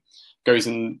goes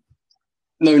and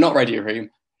no, not Radio Raheem.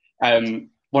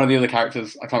 One of the other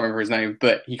characters, I can't remember his name,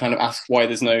 but he kind of asks why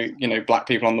there's no, black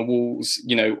people on the walls.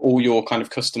 All your kind of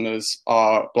customers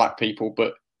are black people,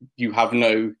 but you have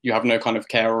no kind of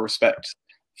care or respect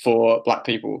for black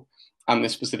people and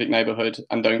this specific neighborhood,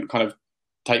 and don't kind of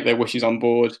take their wishes on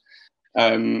board.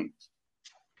 And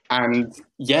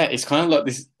yeah, it's kind of like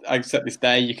this. Except this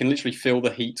day, you can literally feel the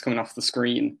heat coming off the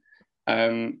screen.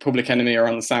 Public Enemy are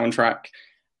on the soundtrack,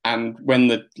 and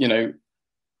when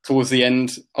towards the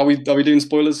end, are we doing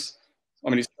spoilers?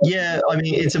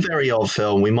 It's a very old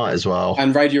film. We might as well.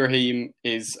 And Radio Raheem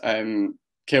is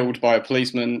killed by a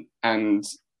policeman, and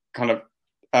kind of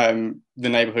the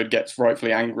neighborhood gets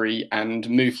rightfully angry, and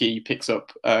Mookie picks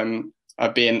up a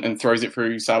bin and throws it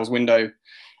through Sal's window,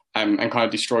 and kind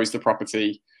of destroys the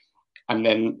property. And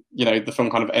then, the film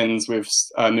kind of ends with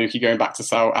Mookie going back to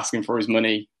Sal, asking for his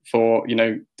money for,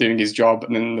 doing his job.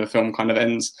 And then the film kind of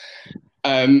ends.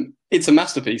 It's a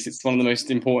masterpiece. It's one of the most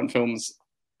important films,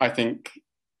 I think,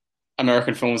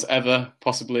 American films ever,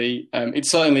 possibly.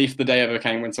 It's certainly, if the day ever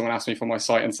came when someone asked me for my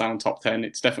Sight and Sound top 10,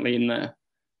 it's definitely in there.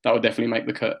 That would definitely make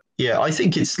the cut. Yeah, I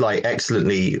think it's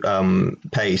excellently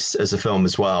paced as a film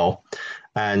as well.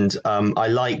 And I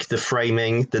like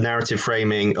the narrative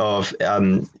framing of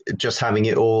just having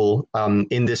it all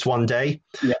in this one day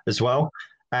as well.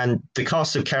 And the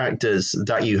cast of characters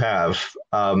that you have,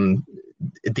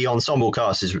 the ensemble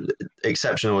cast is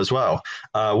exceptional as well.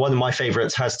 One of my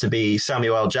favorites has to be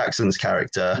Samuel L. Jackson's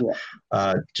character,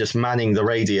 just manning the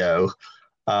radio.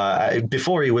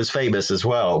 Before he was famous as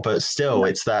well, but still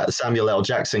it's that Samuel L.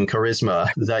 Jackson charisma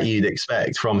that you'd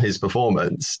expect from his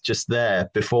performance just there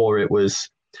before it was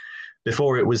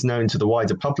known to the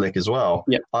wider public as well.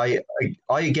 I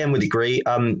again would agree.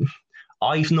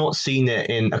 I've not seen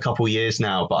it in a couple of years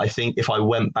now, but I think if I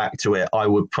went back to it, I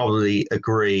would probably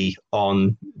agree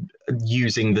on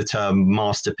using the term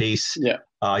masterpiece.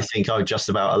 I think I would just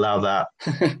about allow that.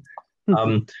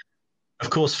 Of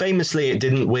course, famously, it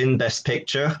didn't win Best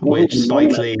Picture, which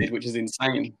Spike Lee... Which is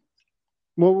insane.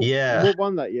 What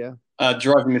won that year?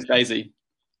 Driving Miss Daisy.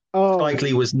 Spike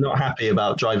Lee was not happy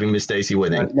about Driving Miss Daisy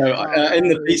winning. In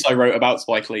the piece I wrote about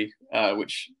Spike Lee,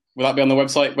 which will that be on the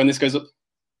website when this goes up?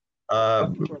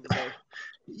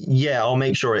 Yeah, I'll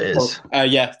make sure it is.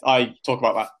 Yeah, I talk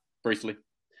about that briefly.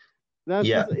 It's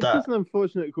just an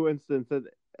unfortunate coincidence that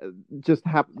just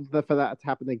happened for that to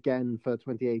happen again for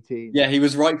 2018. Yeah, he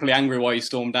was rightfully angry why he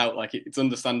stormed out. Like, it's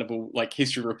understandable. Like,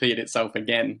 history repeated itself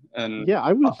again. And yeah,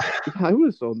 I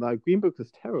was on that. Green Book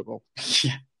was terrible.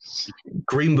 Yeah.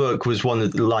 Green Book was one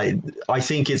of I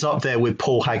think it's up there with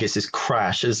Paul Haggis's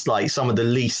Crash as like some of the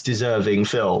least deserving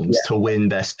films to win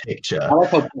Best Picture. I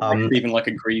like how Paul even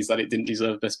agrees that it didn't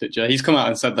deserve Best Picture. He's come out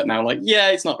and said that now. Like, yeah,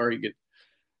 it's not very good.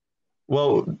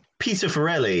 Well, Peter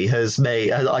Farrelly has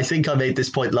made, I think I made this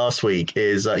point last week,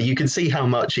 is you can see how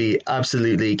much he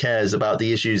absolutely cares about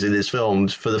the issues in his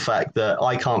films for the fact that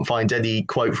I can't find any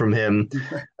quote from him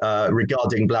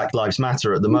regarding Black Lives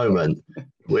Matter at the moment,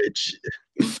 which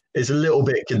is a little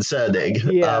bit concerning.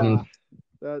 Yeah,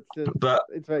 but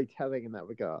it's very telling in that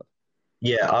regard.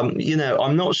 Yeah,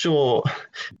 I'm not sure.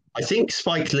 I think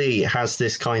Spike Lee has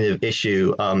this kind of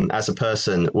issue as a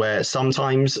person where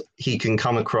sometimes he can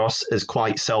come across as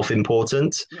quite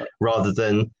self-important rather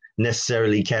than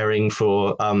necessarily caring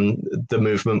for the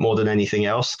movement more than anything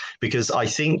else. Because I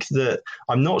think that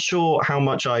I'm not sure how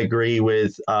much I agree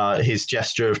with his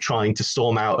gesture of trying to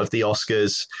storm out of the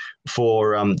Oscars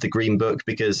for the Green Book,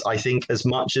 because I think as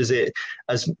much as it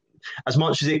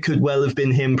could well have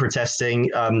been him protesting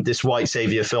this white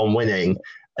savior film winning,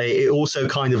 it also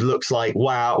kind of looks like,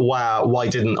 wow, why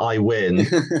didn't I win?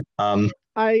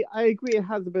 I agree it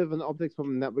has a bit of an optics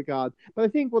problem in that regard, but I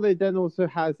think what it then also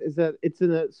has is that it's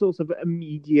in a sort of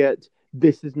immediate,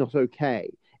 this is not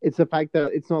okay. It's the fact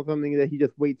that it's not something that he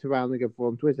just waits around and goes for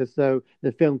on Twitter, so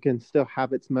the film can still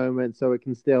have its moment, so it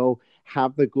can still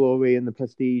have the glory and the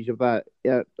prestige of that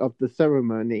of the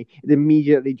ceremony. It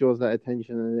immediately draws that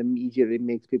attention and it immediately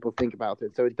makes people think about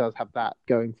it, so it does have that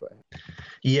going for it.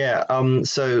 Yeah,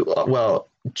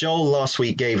 Joel last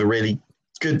week gave a really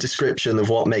good description of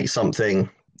what makes something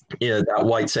that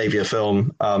white savior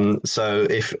film. So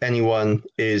if anyone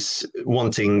is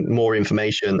wanting more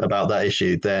information about that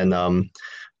issue, then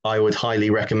I would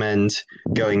highly recommend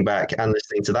going back and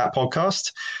listening to that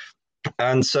podcast.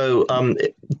 And so,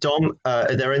 Dom,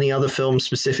 are there any other films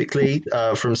specifically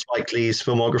from Spike Lee's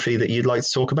filmography that you'd like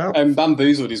to talk about?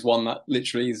 Bamboozled is one that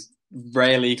literally is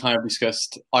rarely kind of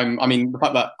discussed. I mean, the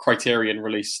fact that Criterion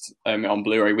released on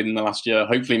Blu-ray within the last year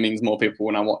hopefully means more people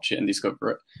will now watch it and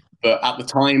discover it. But at the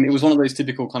time, it was one of those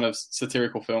typical kind of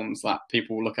satirical films that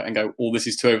people look at and go, "Oh, this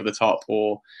is too over the top,"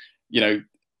 or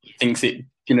thinks it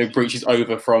breaches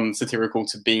over from satirical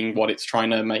to being what it's trying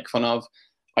to make fun of.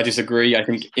 I disagree. I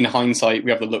think in hindsight,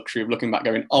 we have the luxury of looking back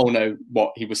going, oh no,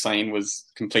 what he was saying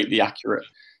was completely accurate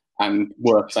and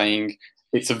worth saying.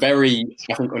 It's a very,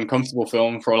 I think, uncomfortable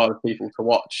film for a lot of people to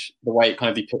watch, the way it kind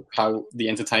of depicts how the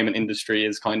entertainment industry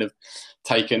has kind of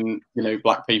taken,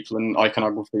 black people and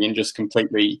iconography and just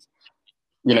completely,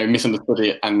 misunderstood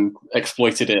it and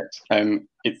exploited it.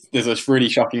 There's this really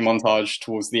shocking montage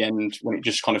towards the end when it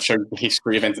just kind of shows the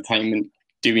history of entertainment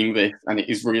doing this, and it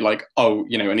is really like,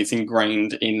 and it's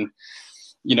ingrained in,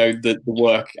 the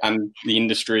work and the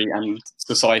industry and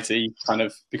society kind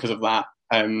of because of that.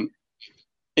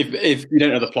 If you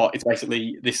don't know the plot, it's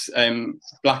basically this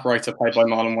black writer played by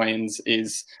Marlon Wayans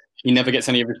he never gets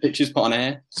any of his pitches put on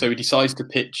air, so he decides to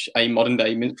pitch a modern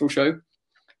day minstrel show.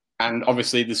 And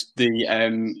obviously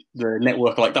the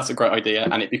network are like, that's a great idea,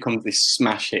 and it becomes this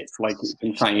smash hit, like it's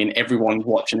insane. Everyone's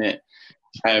watching it.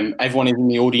 Everyone is in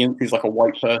the audience is like a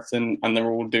white person, and they're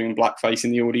all doing blackface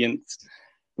in the audience.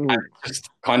 And just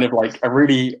kind of like a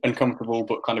really uncomfortable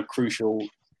but kind of crucial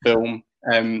film.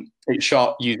 It was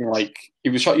shot using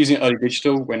early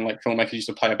digital when like filmmakers used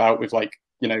to play about with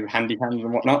handy cams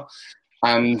and whatnot,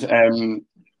 and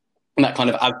that kind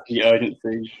of adds to the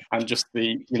urgency and just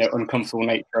the uncomfortable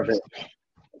nature of it.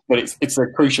 But it's a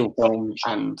crucial film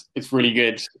and it's really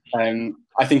good.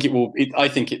 I think I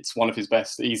think it's one of his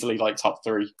best, easily like top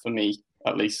 3 for me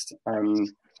at least.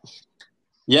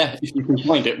 If you can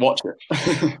find it, watch it.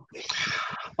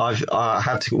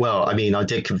 I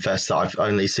did confess that I've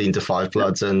only seen To Five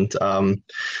Bloods and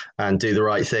Do the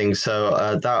Right Thing.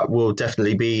 So that will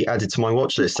definitely be added to my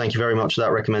watch list. Thank you very much for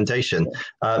that recommendation.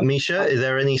 Mischa, are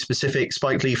there any specific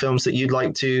Spike Lee films that you'd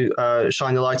like to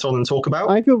shine a light on and talk about?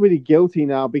 I feel really guilty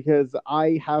now because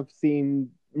I have seen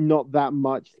not that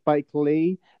much Spike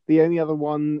Lee The only other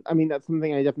one, I mean, that's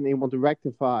something I definitely want to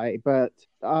rectify. But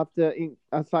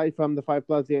aside from the Five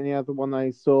Bloods, the only other one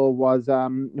I saw was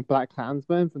Black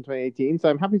Klansman from 2018. So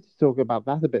I'm happy to talk about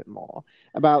that a bit more.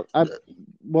 About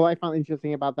what I found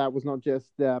interesting about that was not just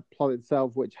the plot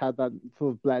itself, which had that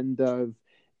sort of blend of,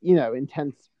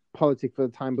 intense politics for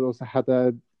the time, but also had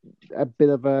a bit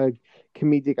of a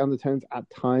comedic undertones at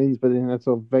times, but in a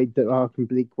sort of very dark and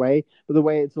bleak way. But the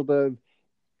way it sort of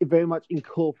very much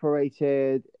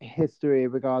incorporated history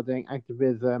regarding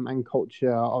activism and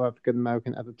culture of African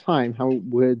American at the time, how it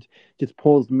would just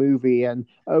pause the movie and,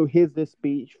 oh, here's this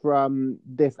speech from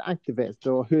this activist,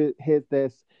 or here's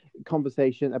this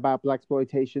conversation about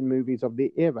blaxploitation movies of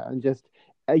the era, and just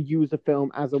use the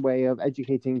film as a way of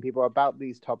educating people about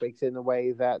these topics in a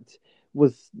way that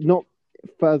was not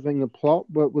furthering the plot,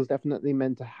 but was definitely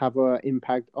meant to have an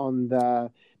impact on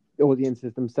the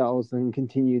audiences themselves and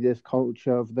continue this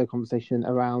culture of the conversation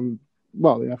around,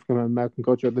 well, the African American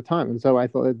culture at the time. And so I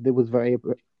thought it was very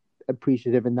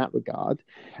appreciative in that regard.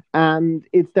 And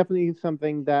it's definitely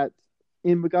something that,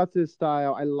 in regard to the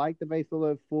style, I like the very sort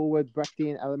of forward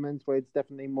Brechtian elements, where it's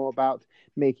definitely more about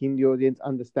making the audience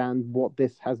understand what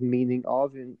this has meaning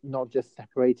of, and not just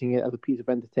separating it as a piece of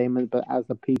entertainment, but as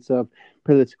a piece of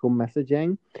political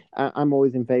messaging. I'm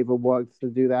always in favor of works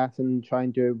to do that and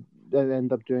trying to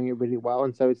end up doing it really well.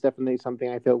 And so it's definitely something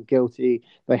I feel guilty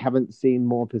that I haven't seen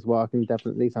more of his work, and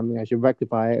definitely something I should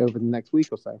rectify over the next week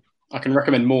or so. I can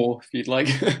recommend more if you'd like.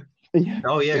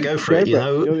 Oh yeah, go for it.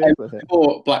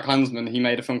 Before Black Klansman, he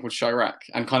made a film called Chirac,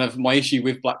 and kind of my issue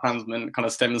with Black Klansman kind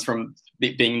of stems from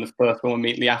it being the first film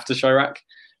immediately after Chirac,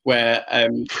 where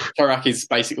Chirac is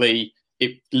basically,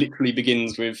 it literally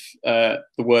begins with the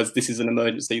words "This is an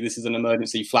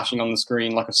emergency" flashing on the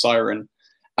screen like a siren,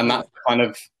 and that's the kind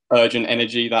of urgent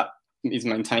energy that is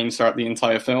maintained throughout the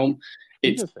entire film.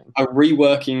 It's a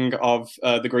reworking of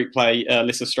the Greek play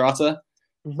Lysistrata.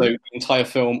 Mm-hmm. So the entire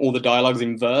film, all the dialogue's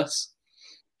in verse,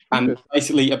 and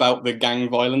basically about the gang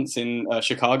violence in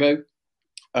Chicago,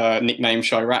 nicknamed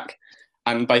Chirac.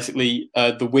 And basically,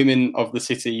 the women of the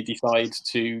city decide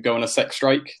to go on a sex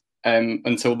strike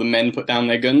until the men put down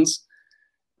their guns.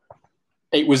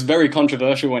 It was very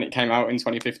controversial when it came out in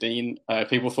 2015.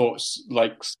 People thought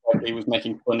like he was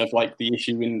making fun of like the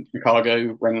issue in Chicago,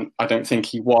 when I don't think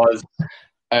he was.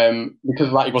 Because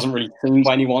of that, it wasn't really seen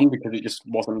by anyone, because it just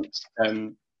wasn't.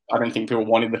 I don't think people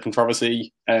wanted the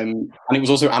controversy, and it was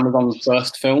also Amazon's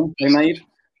first film they made,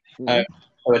 so they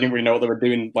didn't really know what they were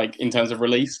doing, like in terms of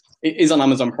release. It is on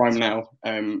Amazon Prime now,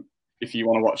 if you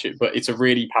want to watch it. But it's a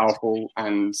really powerful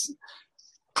and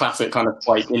classic kind of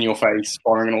like in your face,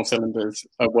 firing on all cylinders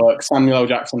work. Samuel L.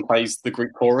 Jackson plays the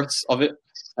Greek chorus of it.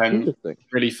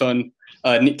 Really fun.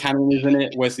 Nick Cannon is in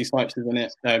it, Wesley Snipes is in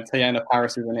it, Teyana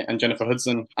Paris is in it, and Jennifer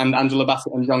Hudson, and Angela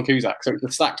Bassett and John Cusack. So it's a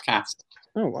stacked cast.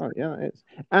 Oh wow, yeah, it is.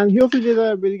 And he also did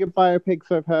a really good biopic,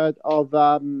 so I've heard, of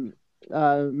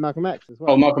Malcolm X as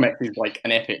well. Oh, Malcolm X is like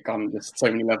an epic on just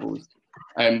so many levels.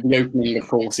 The opening, of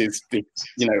course, is this,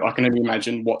 I can only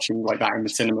imagine watching like that in the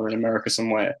cinema in America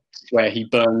somewhere, where he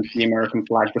burned the American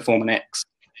flag before an X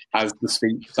as the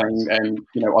speech, saying,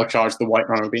 I charge the white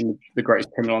man with being the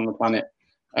greatest criminal on the planet.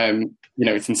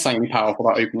 It's insanely powerful,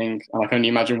 that opening, and I can only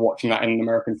imagine watching that in an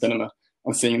American cinema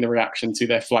and seeing the reaction to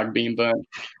their flag being burned.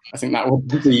 I think that would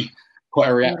be quite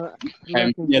a reaction.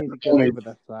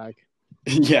 That flag.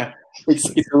 Yeah, it's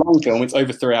a long film. It's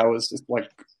over 3 hours. It's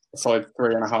like a solid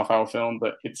 3.5 hour film,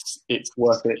 but it's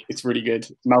worth it. It's really good.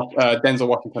 Denzel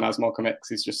Washington as Malcolm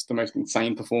X is just the most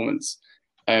insane performance.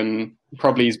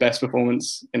 Probably his best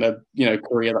performance in a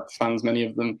career that spans many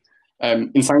of them.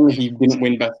 Insanely, he didn't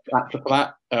win Best Actor for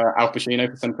that. Al Pacino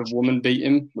for Scent of Woman beat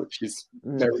him, which is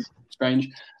very strange.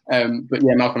 But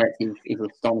yeah, Malcolm X is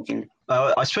astonishing.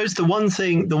 I suppose the one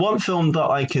film that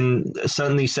I can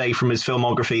certainly say from his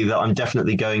filmography that I'm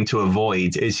definitely going to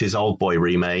avoid is his Old Boy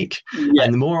remake. Yeah.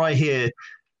 And the more I hear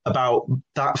about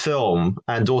that film,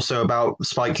 and also about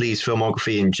Spike Lee's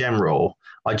filmography in general,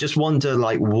 I just wonder,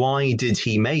 like, why did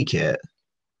he make it?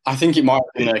 I think it might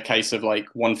have been a case of like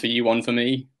one for you, one for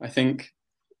me, I think.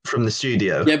 From the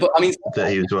studio. Yeah, but I mean,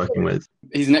 that he was working with.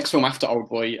 His next film after Old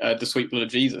Boy, The Sweet Blood of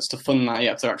Jesus, to fund that, he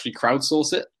had to actually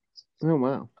crowdsource it. Oh,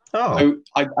 wow. Oh. So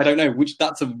I don't know,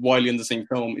 that's a widely underseen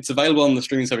film. It's available on the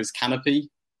streaming service Canopy,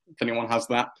 if anyone has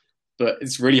that, but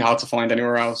it's really hard to find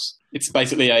anywhere else. It's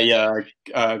basically a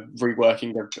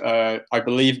reworking of, I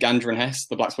believe, Gander and Hess,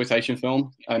 the blaxploitation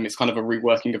film. It's kind of a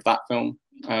reworking of that film.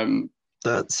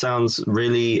 That sounds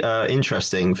really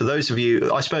interesting. For those of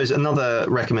you, I suppose another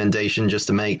recommendation just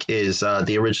to make is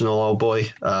the original Old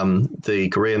Boy. The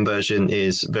Korean version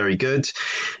is very good.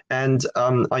 And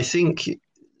I think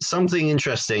something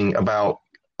interesting about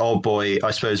old boy,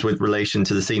 I suppose, with relation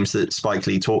to the themes that Spike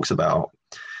Lee talks about.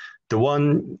 The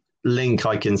one link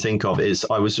I can think of is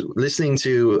I was listening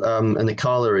to an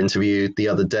Akala interview the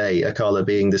other day, Akala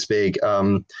being this big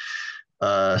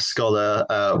scholar,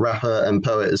 rapper and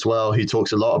poet as well, who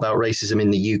talks a lot about racism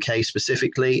in the UK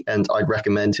specifically, and I'd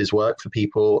recommend his work for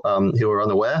people who are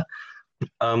unaware.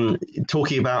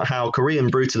 Talking about how Korean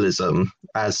brutalism,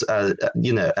 as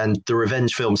you know, and the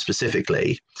revenge film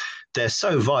specifically, they're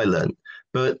so violent,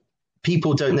 but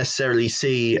people don't necessarily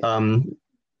see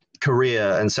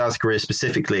Korea and South Korea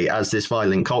specifically as this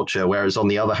violent culture. Whereas on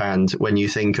the other hand, when you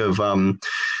think of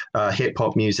hip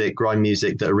hop music, grime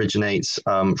music that originates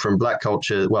from black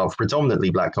culture, well, predominantly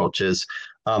black cultures,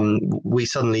 we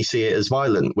suddenly see it as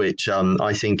violent, which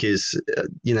I think is,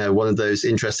 one of those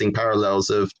interesting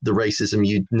parallels of the racism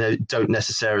you don't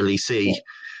necessarily see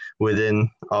within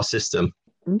our system.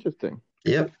 Interesting.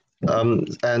 Yep.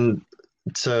 And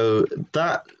so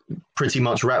that pretty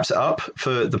much wraps it up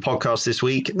for the podcast this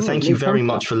week. Thank you very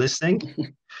much for listening.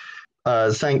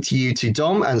 Thank you to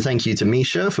Dom and thank you to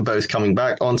Mischa for both coming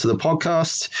back onto the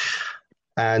podcast.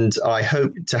 And I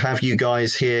hope to have you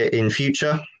guys here in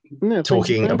future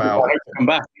talking about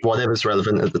whatever's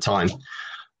relevant at the time.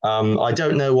 I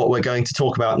don't know what we're going to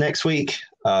talk about next week.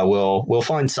 We'll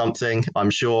find something, I'm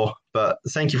sure. But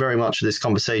thank you very much for this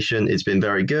conversation. It's been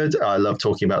very good. I love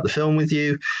talking about the film with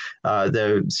you.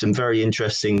 There are some very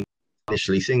interesting things to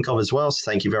initially think of as well. So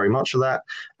thank you very much for that.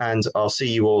 And I'll see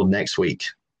you all next week.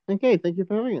 Okay, thank you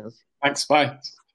for having us. Thanks, bye.